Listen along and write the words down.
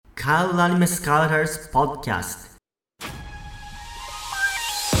Kyle Anime Scholars Podcast.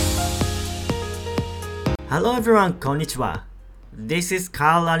 Hello everyone, konnichiwa. This is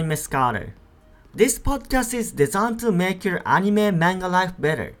Kyle Anime Scholar. This podcast is designed to make your anime manga life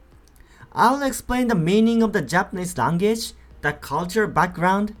better. I'll explain the meaning of the Japanese language, the cultural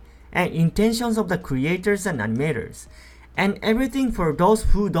background, and intentions of the creators and animators, and everything for those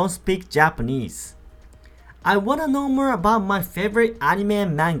who don't speak Japanese. I wanna know more about my favorite anime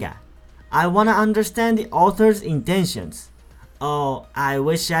and manga. I wanna understand the author's intentions. Oh, I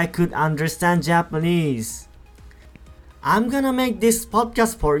wish I could understand Japanese. I'm gonna make this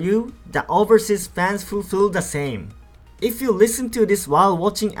podcast for you, the overseas fans who feel the same. If you listen to this while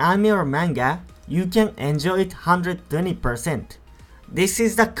watching anime or manga, you can enjoy it 120%. This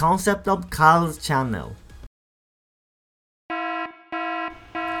is the concept of Kyle's channel.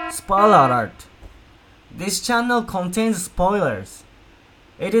 Spoiler alert! This channel contains spoilers.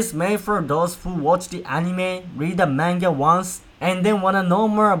 It is made for those who watch the anime, read the manga once, and then wanna know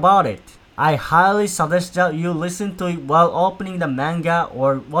more about it. I highly suggest that you listen to it while opening the manga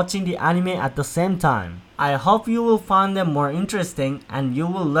or watching the anime at the same time. I hope you will find them more interesting and you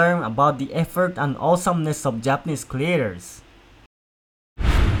will learn about the effort and awesomeness of Japanese creators.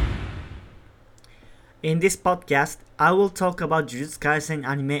 In this podcast, I will talk about Jujutsu Kaisen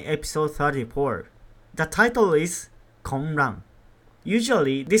anime episode 34. The title is Konran.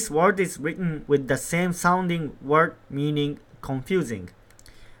 Usually, this word is written with the same sounding word meaning confusing.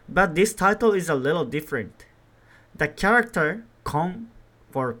 But this title is a little different. The character Kon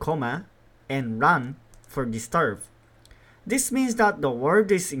for coma and Ran for disturb. This means that the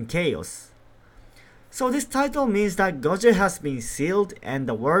world is in chaos. So this title means that Gojo has been sealed and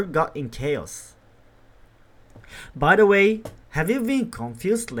the world got in chaos. By the way, have you been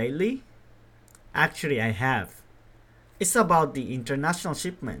confused lately? Actually, I have. It's about the international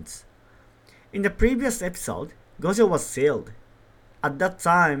shipments. In the previous episode, Gojo was sealed. At that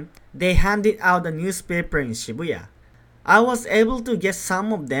time, they handed out a newspaper in Shibuya. I was able to get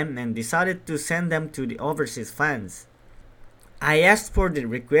some of them and decided to send them to the overseas fans. I asked for the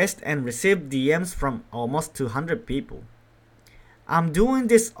request and received DMs from almost 200 people. I'm doing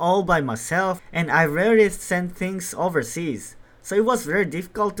this all by myself and I rarely send things overseas, so it was very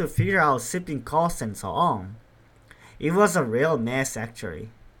difficult to figure out shipping costs and so on. It was a real mess actually.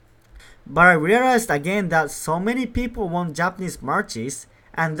 But I realized again that so many people want Japanese merches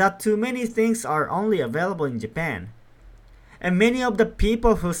and that too many things are only available in Japan. And many of the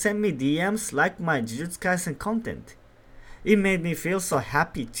people who sent me DMs like my Jujutsu Kaisen content. It made me feel so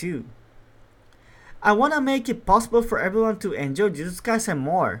happy too. I wanna make it possible for everyone to enjoy Jujutsu Kaisen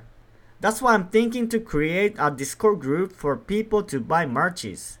more. That's why I'm thinking to create a Discord group for people to buy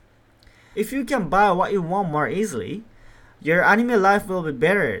merches. If you can buy what you want more easily, your anime life will be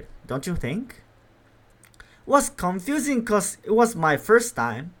better, don't you think? It was confusing cause it was my first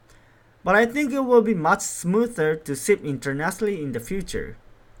time, but I think it will be much smoother to ship internationally in the future.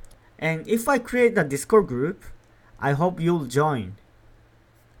 And if I create a Discord group, I hope you'll join.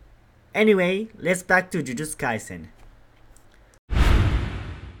 Anyway, let's back to Jujutsu Kaisen.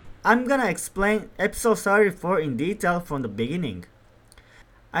 I'm gonna explain episode 34 in detail from the beginning.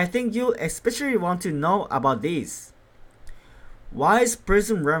 I think you'll especially want to know about these. Why is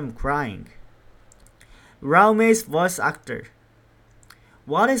Prison Realm crying? Raome's voice actor.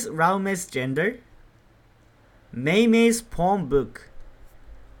 What is Raome's gender? Mei Mei's poem book.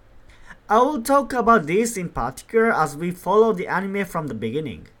 I will talk about these in particular as we follow the anime from the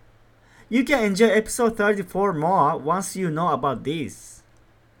beginning. You can enjoy episode 34 more once you know about these.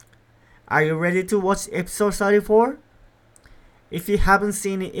 Are you ready to watch episode 34? If you haven't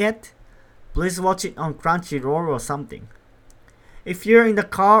seen it yet, please watch it on Crunchyroll or something. If you're in the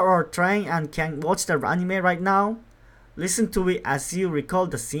car or train and can watch the anime right now, listen to it as you recall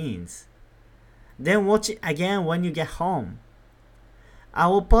the scenes. Then watch it again when you get home. I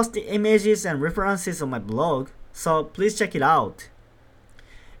will post the images and references on my blog, so please check it out.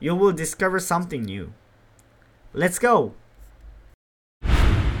 You will discover something new. Let's go!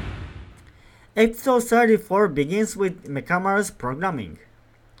 Episode 34 begins with Mekamaru's programming.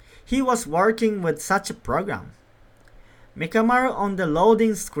 He was working with such a program. Mekamaru on the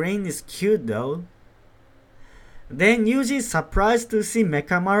loading screen is cute though. Then Yuji is surprised to see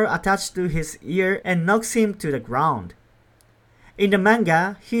Mekamaru attached to his ear and knocks him to the ground. In the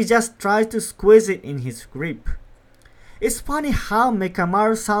manga, he just tries to squeeze it in his grip. It's funny how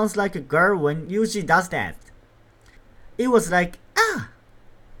Mekamaru sounds like a girl when Yuji does that. It was like, ah!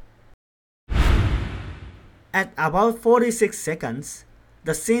 At about 46 seconds,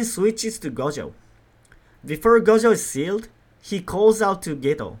 the scene switches to Gojo. Before Gojo is sealed, he calls out to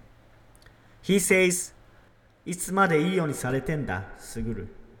Geto. He says, いつまでいいようにされてんだ, Suguru.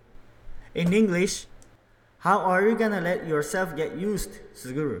 In English, how are you gonna let yourself get used,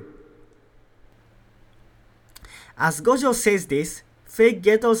 Suguru? As Gojo says this, fake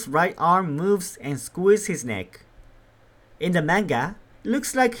Geto's right arm moves and squeezes his neck. In the manga, it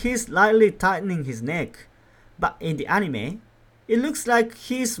looks like he's lightly tightening his neck, but in the anime, it looks like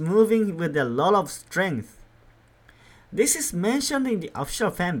he's moving with a lot of strength. This is mentioned in the official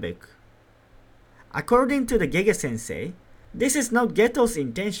fanbook. According to the Gege sensei, this is not Geto's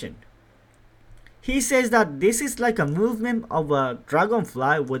intention. He says that this is like a movement of a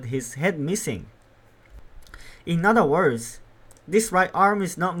dragonfly with his head missing. In other words, this right arm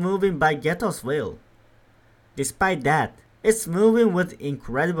is not moving by Geto's will. Despite that, it's moving with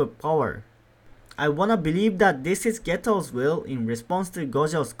incredible power. I wanna believe that this is Geto's will in response to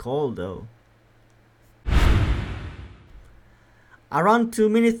Gojo's call though. Around 2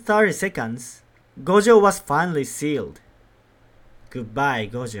 minutes 30 seconds, Gojo was finally sealed. Goodbye,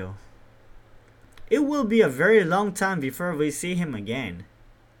 Gojo. It will be a very long time before we see him again.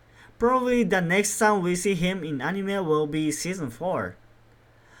 Probably the next time we see him in anime will be season 4.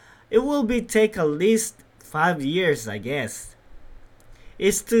 It will take at least 5 years, I guess.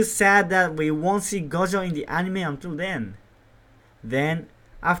 It's too sad that we won't see Gojo in the anime until then. Then,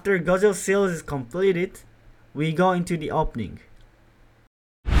 after Gojo's seal is completed, we go into the opening.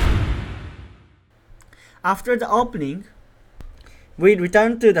 After the opening, we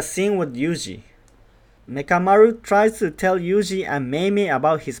return to the scene with Yuji. Mekamaru tries to tell Yuji and Meimei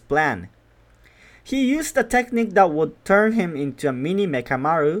about his plan. He used a technique that would turn him into a mini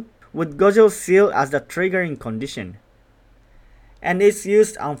Mekamaru with Gojo's seal as the triggering condition. And it's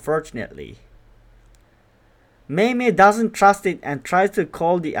used unfortunately. Meimei doesn't trust it and tries to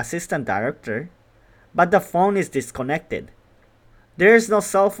call the assistant director, but the phone is disconnected. There is no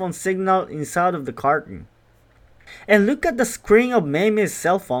cell phone signal inside of the carton. And look at the screen of Meimei's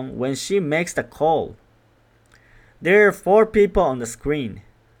cell phone when she makes the call. There are 4 people on the screen.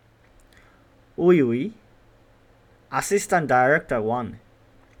 Uyui, Assistant Director 1,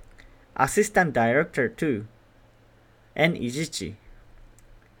 Assistant Director 2, and Ijichi.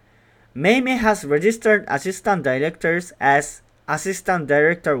 Meimei has registered assistant directors as Assistant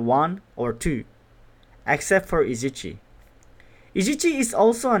Director 1 or 2, except for Ijichi. Ijichi is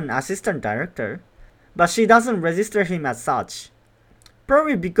also an assistant director, but she doesn't register him as such.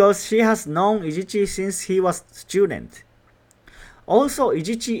 Probably because she has known Ijichi since he was a student. Also,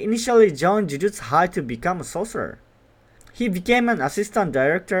 Ijichi initially joined Jujutsu High to become a sorcerer. He became an assistant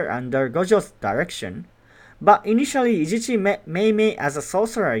director under Gojo's direction, but initially Ijichi met Meimei as a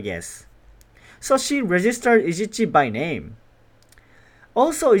sorcerer, I guess. So she registered Ijichi by name.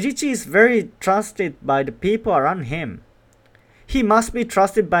 Also, Ijichi is very trusted by the people around him. He must be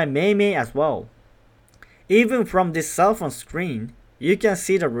trusted by Meimei as well. Even from this cell phone screen, you can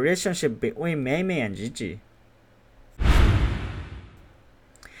see the relationship between Meimei and Ijichi.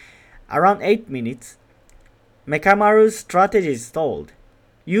 Around 8 minutes, Mekamaru's strategy is stalled.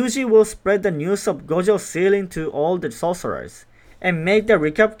 Yuji will spread the news of Gojo's sealing to all the sorcerers, and make the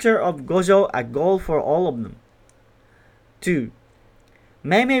recapture of Gojo a goal for all of them. 2.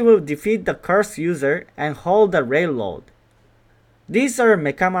 Meimei will defeat the curse user and hold the railroad. These are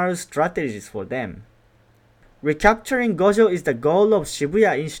Mekamaru's strategies for them. Recapturing Gojo is the goal of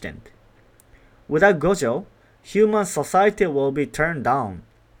Shibuya incident. Without Gojo, human society will be turned down.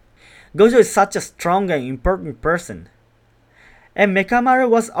 Gojo is such a strong and important person. And Mekamaru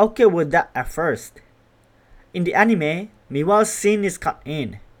was okay with that at first. In the anime, Miwa's scene is cut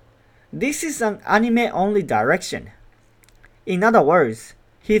in. This is an anime-only direction. In other words,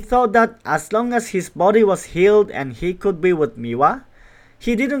 he thought that as long as his body was healed and he could be with Miwa,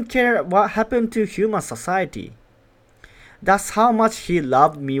 he didn't care what happened to human society. That's how much he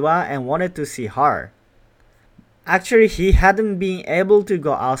loved Miwa and wanted to see her. Actually, he hadn't been able to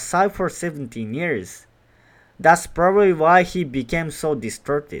go outside for 17 years. That's probably why he became so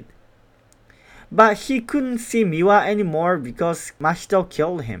distorted. But he couldn't see Miwa anymore because Mahito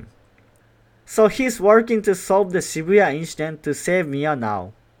killed him. So he's working to solve the Shibuya incident to save Miwa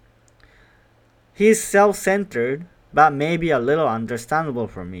now. He's self-centered, but maybe a little understandable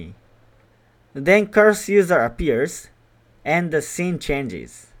for me. Then curse user appears, and the scene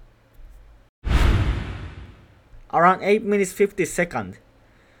changes. Around 8 minutes 50 seconds,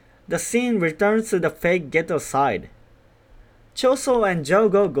 the scene returns to the fake Geto side. Choso and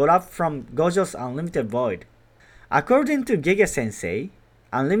Jogo got up from Gojo's Unlimited Void. According to Gege Sensei,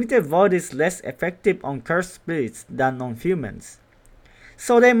 Unlimited Void is less effective on cursed spirits than on humans.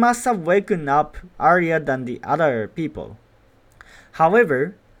 So they must have woken up earlier than the other people.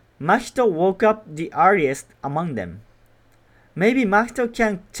 However, Mahito woke up the earliest among them. Maybe Mahito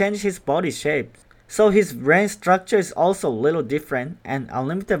can change his body shape, so his brain structure is also a little different and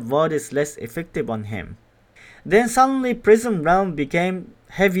unlimited void is less effective on him. Then suddenly Prism Realm became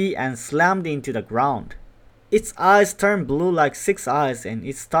heavy and slammed into the ground. Its eyes turn blue like 6 eyes and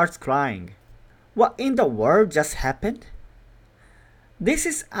it starts crying. What in the world just happened? This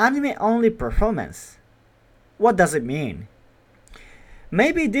is anime only performance. What does it mean?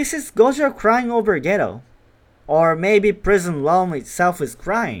 Maybe this is Gojo crying over Geto. Or maybe Prison Realm itself is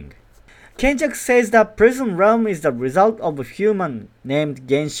crying. Kenjaku says that Prison Realm is the result of a human named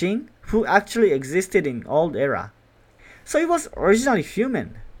Genshin who actually existed in old era. So it was originally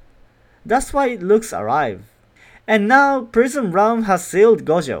human. That's why it looks alive. And now Prison Realm has sealed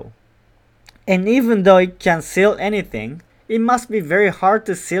Gojo. And even though it can seal anything, it must be very hard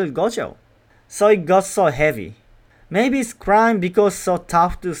to seal Gojo. So it got so heavy. Maybe it's crying because it's so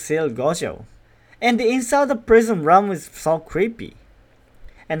tough to seal Gojo. And the inside of the Prison Realm is so creepy.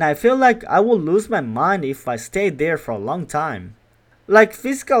 And I feel like I will lose my mind if I stay there for a long time. Like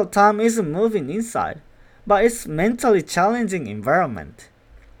physical time isn't moving inside, but it's mentally challenging environment.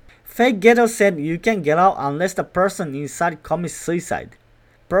 Fake Geto said you can get out unless the person inside commits suicide.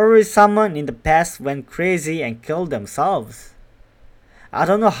 Probably someone in the past went crazy and killed themselves. I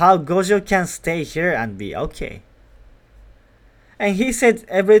don't know how Gojo can stay here and be okay. And he said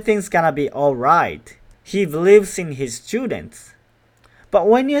everything's gonna be alright. He believes in his students. But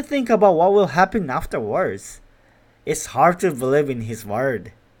when you think about what will happen afterwards, it's hard to believe in his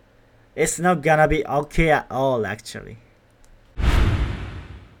word. It's not gonna be okay at all actually.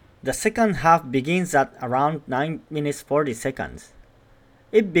 The second half begins at around 9 minutes 40 seconds.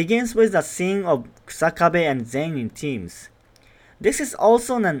 It begins with a scene of Kusakabe and Zen in teams. This is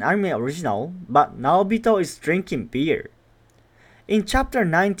also an anime original, but Naobito is drinking beer. In chapter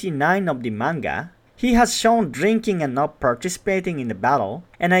 99 of the manga, he has shown drinking and not participating in the battle,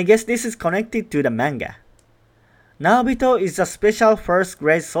 and I guess this is connected to the manga. Naobito is a special first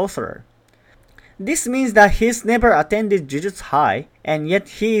grade sorcerer. This means that he's never attended Jujutsu High, and yet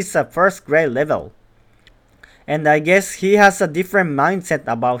he is a first grade level. And I guess he has a different mindset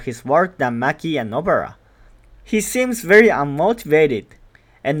about his work than Maki and Nobara. He seems very unmotivated,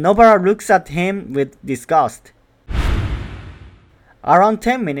 and Nobara looks at him with disgust. Around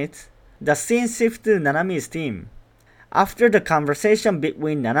 10 minutes, the scene shifts to Nanami's team. After the conversation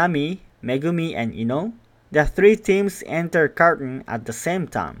between Nanami, Megumi, and Ino, the three teams enter curtain at the same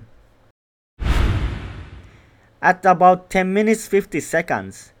time. At about 10 minutes 50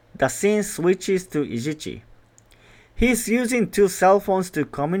 seconds, the scene switches to Ijichi. He is using two cell phones to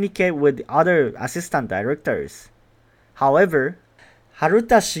communicate with other assistant directors. However,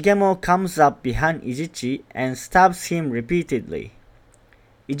 Haruta Shigemo comes up behind Ijichi and stabs him repeatedly.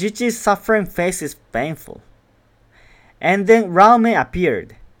 Ijichi's suffering face is painful. And then Raume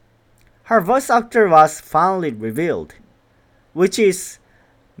appeared. Her voice actor was finally revealed, which is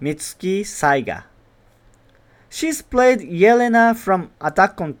Mitsuki Saiga. She's played Yelena from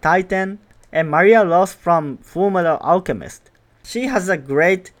Attack on Titan and Maria Ross from Fullmetal Alchemist. She has a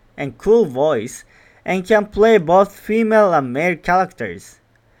great and cool voice and can play both female and male characters.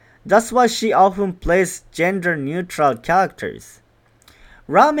 That's why she often plays gender-neutral characters.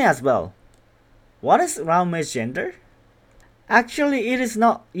 Raume as well. What is Raume's gender? Actually, it is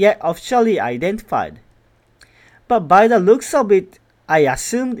not yet officially identified. But by the looks of it, I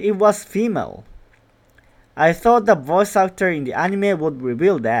assumed it was female. I thought the voice actor in the anime would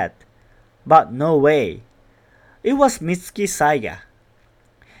reveal that, but no way. It was Mitsuki Saiga.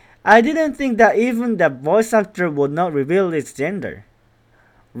 I didn't think that even the voice actor would not reveal its gender.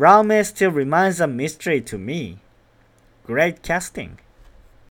 Raume still remains a mystery to me. Great casting.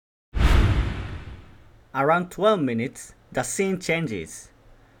 Around 12 minutes, the scene changes.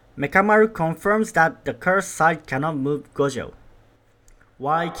 Mekamaru confirms that the cursed side cannot move Gojo.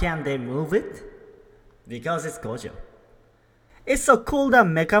 Why can't they move it? Because it's Gojo. It's so cool that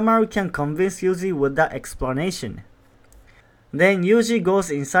Mekamaru can convince Yuji with that explanation. Then Yuji goes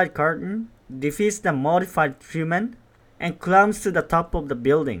inside curtain, defeats the modified human, and climbs to the top of the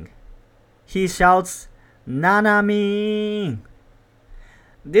building. He shouts, "Nanami!"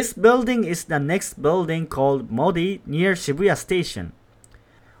 This building is the next building called Modi near Shibuya Station,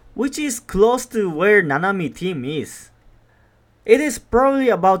 which is close to where Nanami team is. It is probably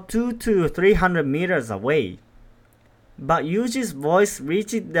about 200 to 300 meters away. But Yuji's voice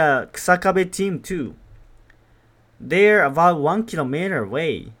reached the Kusakabe team too. They're about 1 kilometer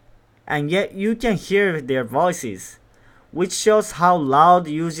away, and yet you can hear their voices, which shows how loud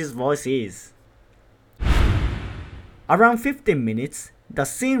Yuji's voice is. Around 15 minutes, The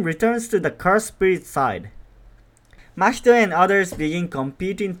scene returns to the cursed spirit side. Machito and others begin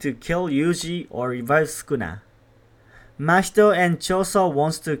competing to kill Yuji or revive Sukuna. Machito and Choso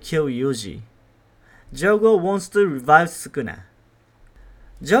wants to kill Yuji. Jogo wants to revive Sukuna.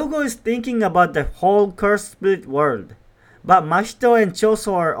 Jogo is thinking about the whole cursed spirit world, but Machito and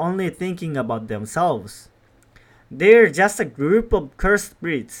Choso are only thinking about themselves. They're just a group of cursed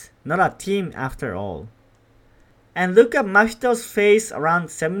spirits, not a team after all. And look at Machito's face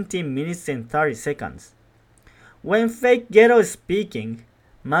around 17 minutes and 30 seconds. When fake Geto is speaking,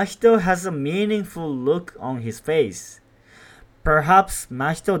 Machito has a meaningful look on his face. Perhaps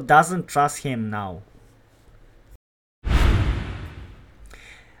Machito doesn't trust him now.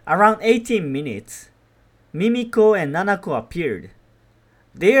 Around 18 minutes, Mimiko and Nanako appeared.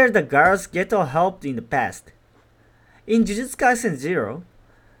 They are the girls Geto helped in the past. In Jujutsu Kaisen 0,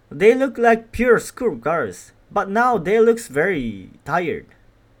 they look like pure school girls, but now they look very tired.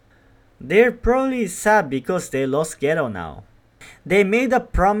 They're probably sad because they lost Geto now. They made a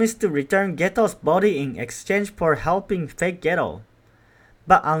promise to return Geto's body in exchange for helping fake Geto.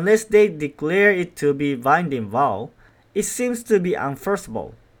 But unless they declare it to be binding vow, it seems to be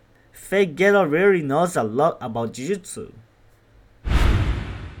unenforceable. Fake Geto really knows a lot about Jujutsu.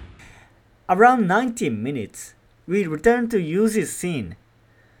 Around 19 minutes, we return to Yuji's scene.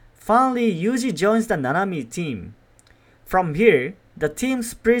 Finally, Yuji joins the Nanami team. From here, the team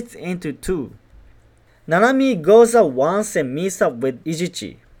splits into two. Nanami goes out once and meets up with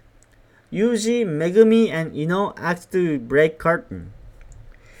Ijichi. Yuji, Megumi, and Ino act to break curtain.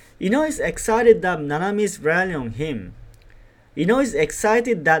 Ino is excited that Nanami is relying on him.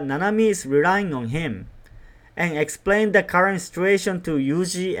 And explain the current situation to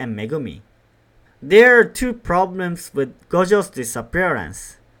Yuji and Megumi. There are two problems with Gojo's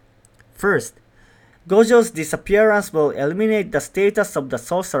disappearance. First, Gojo's disappearance will eliminate the status of the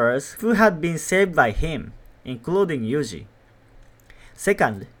sorcerers who had been saved by him, including Yuji.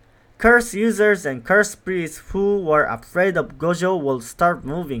 Second, curse users and curse spirits who were afraid of Gojo will start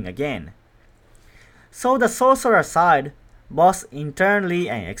moving again. So the sorcerer side, both internally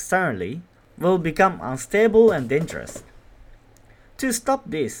and externally, will become unstable and dangerous. To stop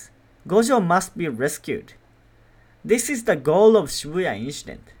this, Gojo must be rescued. This is the goal of Shibuya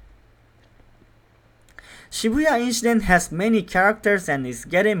Incident. Shibuya Incident has many characters and is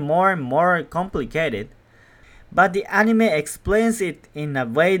getting more and more complicated, but the anime explains it in a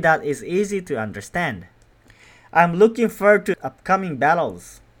way that is easy to understand. I'm looking forward to upcoming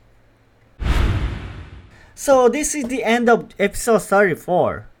battles. So this is the end of episode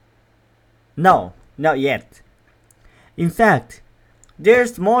 34. No, not yet. In fact,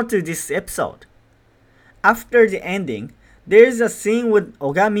 there's more to this episode. After the ending, there's a scene with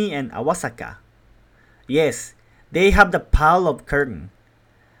Ogami and Awasaka. Yes, they have the pile of curtain.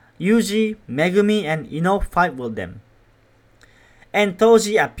 Yuji, Megumi, and Ino fight with them. And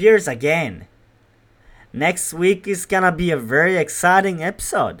Toji appears again. Next week is gonna be a very exciting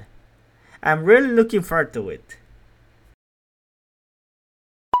episode. I'm really looking forward to it.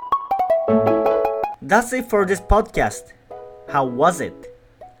 That's it for this podcast. How was it?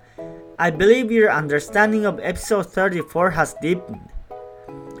 I believe your understanding of episode 34 has deepened.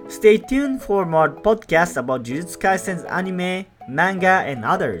 Stay tuned for more podcasts about Jujutsu Kaisen's anime, manga, and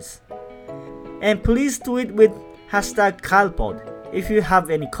others. And please tweet with #KylePod if you have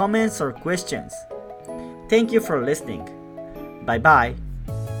any comments or questions. Thank you for listening. Bye bye.